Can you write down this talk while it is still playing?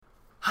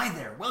Hi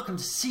there, welcome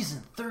to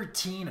season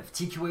 13 of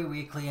TQA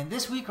Weekly, and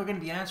this week we're going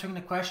to be answering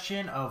the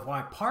question of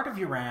why part of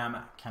your RAM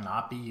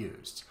cannot be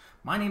used.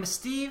 My name is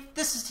Steve,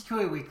 this is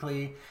TQA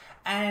Weekly,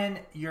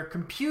 and your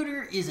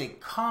computer is a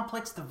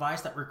complex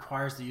device that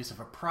requires the use of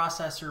a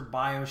processor,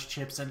 BIOS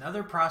chips, and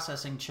other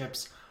processing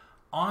chips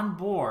on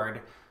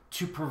board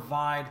to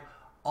provide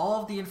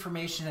all of the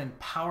information and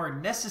power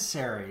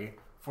necessary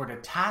for the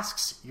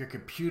tasks your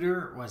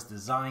computer was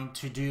designed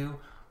to do,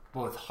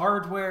 both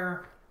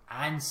hardware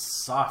and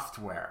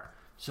software.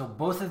 So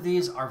both of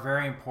these are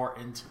very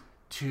important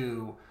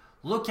to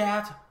look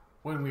at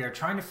when we are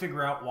trying to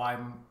figure out why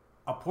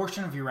a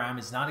portion of your RAM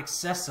is not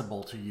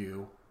accessible to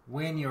you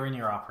when you're in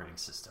your operating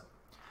system.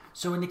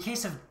 So in the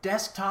case of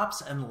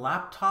desktops and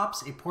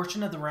laptops, a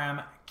portion of the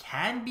RAM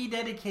can be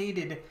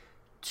dedicated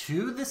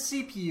to the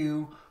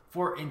CPU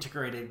for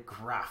integrated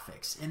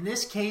graphics. In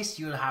this case,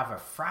 you'll have a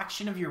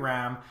fraction of your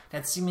RAM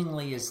that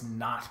seemingly is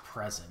not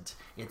present.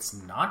 It's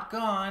not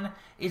gone,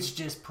 it's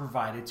just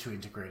provided to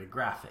integrated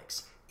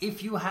graphics.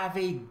 If you have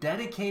a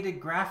dedicated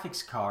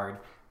graphics card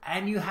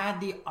and you had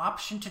the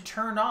option to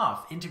turn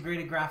off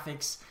integrated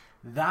graphics,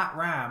 that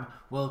RAM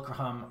will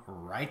come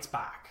right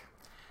back.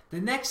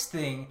 The next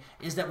thing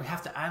is that we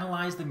have to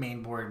analyze the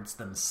mainboards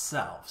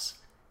themselves.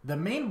 The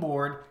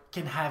mainboard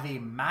can have a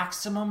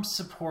maximum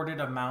supported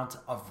amount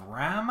of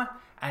RAM,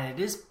 and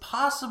it is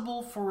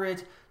possible for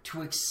it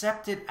to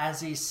accept it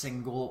as a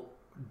single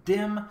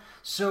DIMM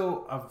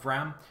of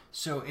RAM.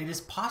 So it is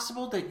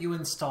possible that you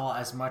install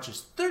as much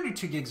as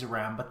 32 gigs of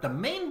RAM, but the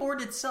mainboard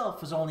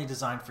itself was only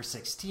designed for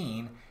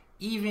 16,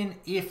 even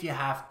if you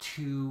have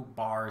 2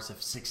 bars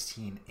of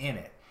 16 in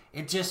it.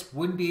 It just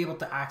wouldn't be able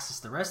to access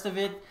the rest of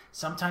it.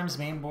 Sometimes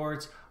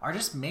mainboards are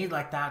just made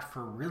like that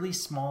for really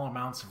small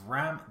amounts of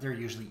RAM. They're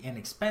usually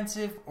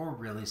inexpensive or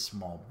really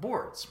small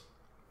boards.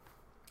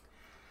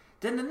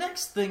 Then the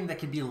next thing that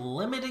can be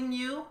limiting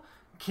you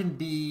can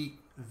be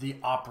the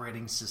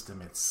operating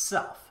system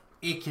itself.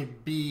 It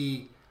could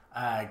be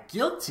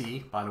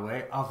guilty, by the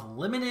way, of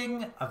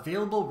limiting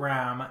available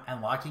RAM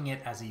and locking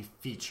it as a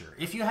feature.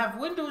 If you have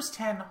Windows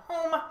 10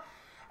 Home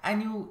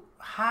and you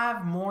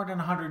have more than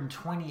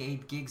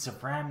 128 gigs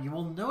of RAM, you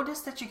will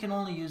notice that you can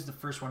only use the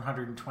first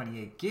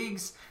 128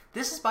 gigs.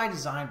 This is by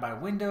design by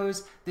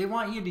Windows. They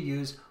want you to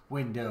use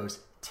Windows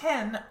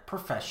 10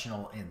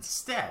 Professional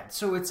instead.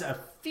 So it's a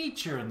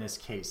feature in this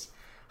case.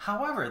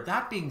 However,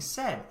 that being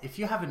said, if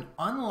you have an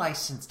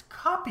unlicensed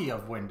copy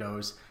of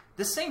Windows,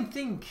 the same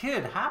thing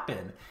could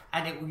happen,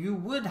 and you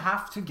would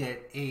have to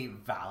get a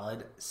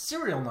valid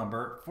serial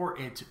number for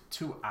it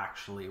to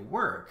actually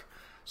work.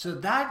 So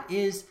that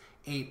is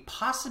a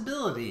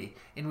possibility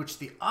in which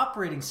the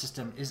operating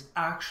system is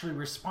actually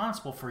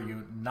responsible for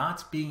you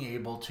not being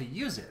able to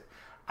use it.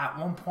 At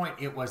one point,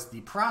 it was the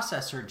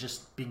processor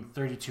just being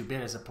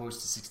 32-bit as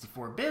opposed to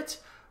 64-bit,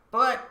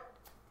 but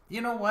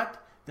you know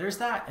what? There's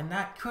that, and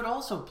that could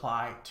also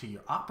apply to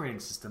your operating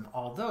system,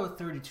 although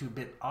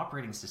 32-bit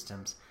operating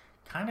systems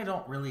kind of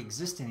don't really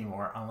exist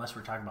anymore unless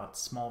we're talking about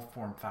small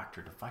form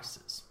factor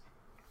devices.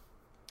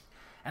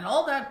 And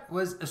all that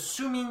was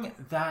assuming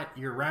that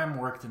your RAM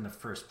worked in the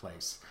first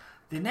place.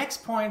 The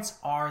next points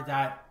are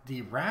that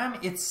the RAM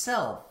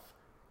itself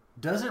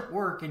doesn't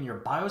work and your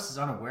BIOS is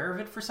unaware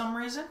of it for some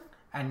reason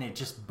and it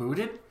just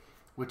booted,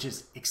 which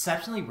is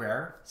exceptionally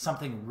rare.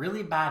 Something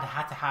really bad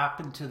had to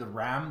happen to the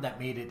RAM that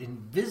made it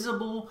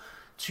invisible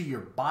to your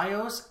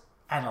BIOS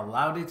and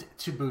allowed it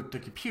to boot the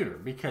computer,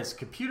 because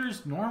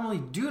computers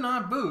normally do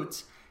not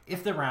boot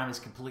if the RAM is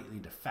completely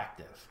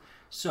defective.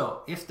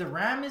 So if the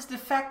RAM is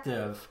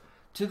defective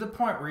to the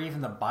point where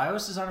even the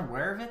BIOS is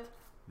unaware of it,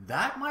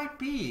 that might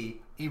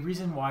be a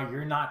reason why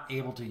you're not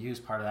able to use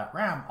part of that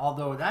RAM,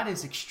 although that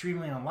is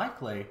extremely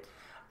unlikely.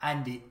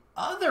 And the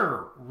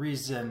other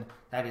reason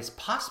that is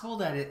possible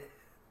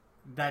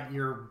that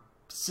your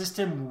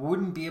system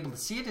wouldn't be able to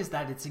see it is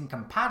that it's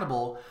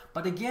incompatible.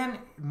 But again,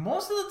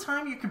 most of the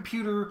time your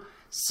computer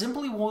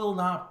simply will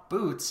not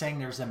boot, saying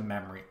there's a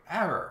memory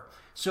error.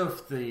 So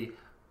if the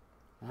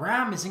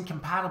RAM is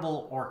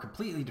incompatible or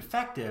completely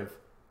defective,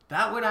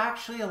 that would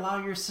actually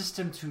allow your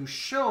system to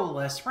show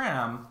less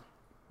RAM.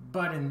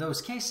 But in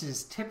those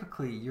cases,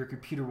 typically your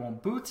computer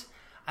won't boot.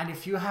 And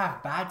if you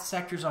have bad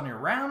sectors on your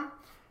RAM,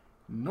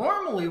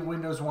 normally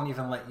Windows won't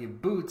even let you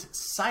boot,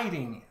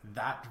 citing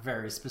that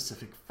very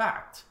specific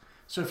fact.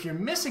 So if you're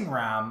missing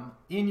RAM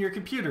in your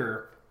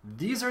computer,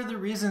 these are the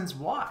reasons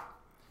why.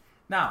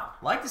 Now,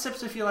 like this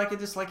episode if you like it,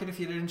 dislike it if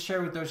you didn't,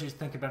 share with those who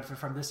think could benefit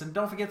from this, and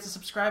don't forget to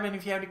subscribe. And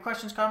if you have any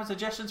questions, comments,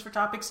 suggestions for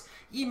topics,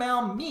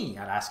 email me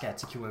at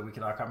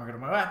ask@tqaweekly.com or go to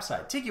my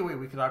website,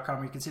 tqaweekly.com,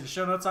 where you can see the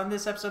show notes on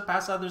this episode,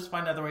 past others,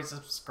 find other ways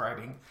of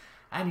subscribing,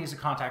 and use a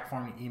contact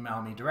form to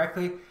email me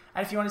directly.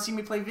 And if you want to see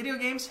me play video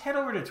games, head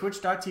over to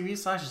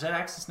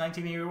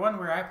twitch.tv/zaxxis1981,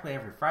 where I play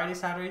every Friday,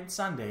 Saturday, and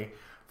Sunday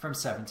from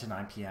 7 to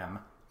 9 p.m.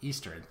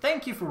 Eastern.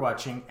 Thank you for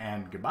watching,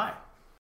 and goodbye.